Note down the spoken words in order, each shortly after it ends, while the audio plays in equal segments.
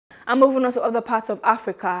And moving on to other parts of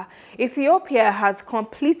Africa, Ethiopia has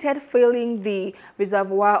completed filling the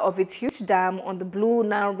reservoir of its huge dam on the Blue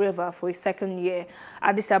Nile River for a second year.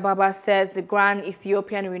 Addis Ababa says the Grand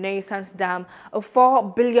Ethiopian Renaissance Dam, a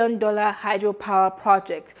 $4 billion hydropower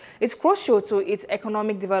project, is crucial to its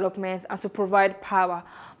economic development and to provide power.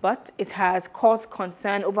 But it has caused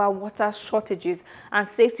concern over water shortages and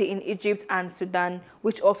safety in Egypt and Sudan,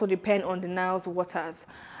 which also depend on the Nile's waters.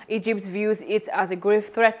 Egypt views it as a grave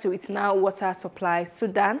threat to its Nile water supply.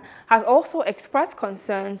 Sudan has also expressed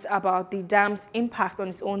concerns about the dam's impact on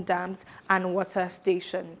its own dams and water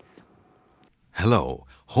stations. Hello,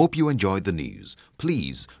 hope you enjoyed the news.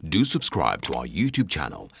 Please do subscribe to our YouTube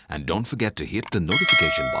channel and don't forget to hit the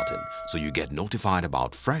notification button so you get notified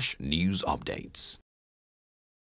about fresh news updates.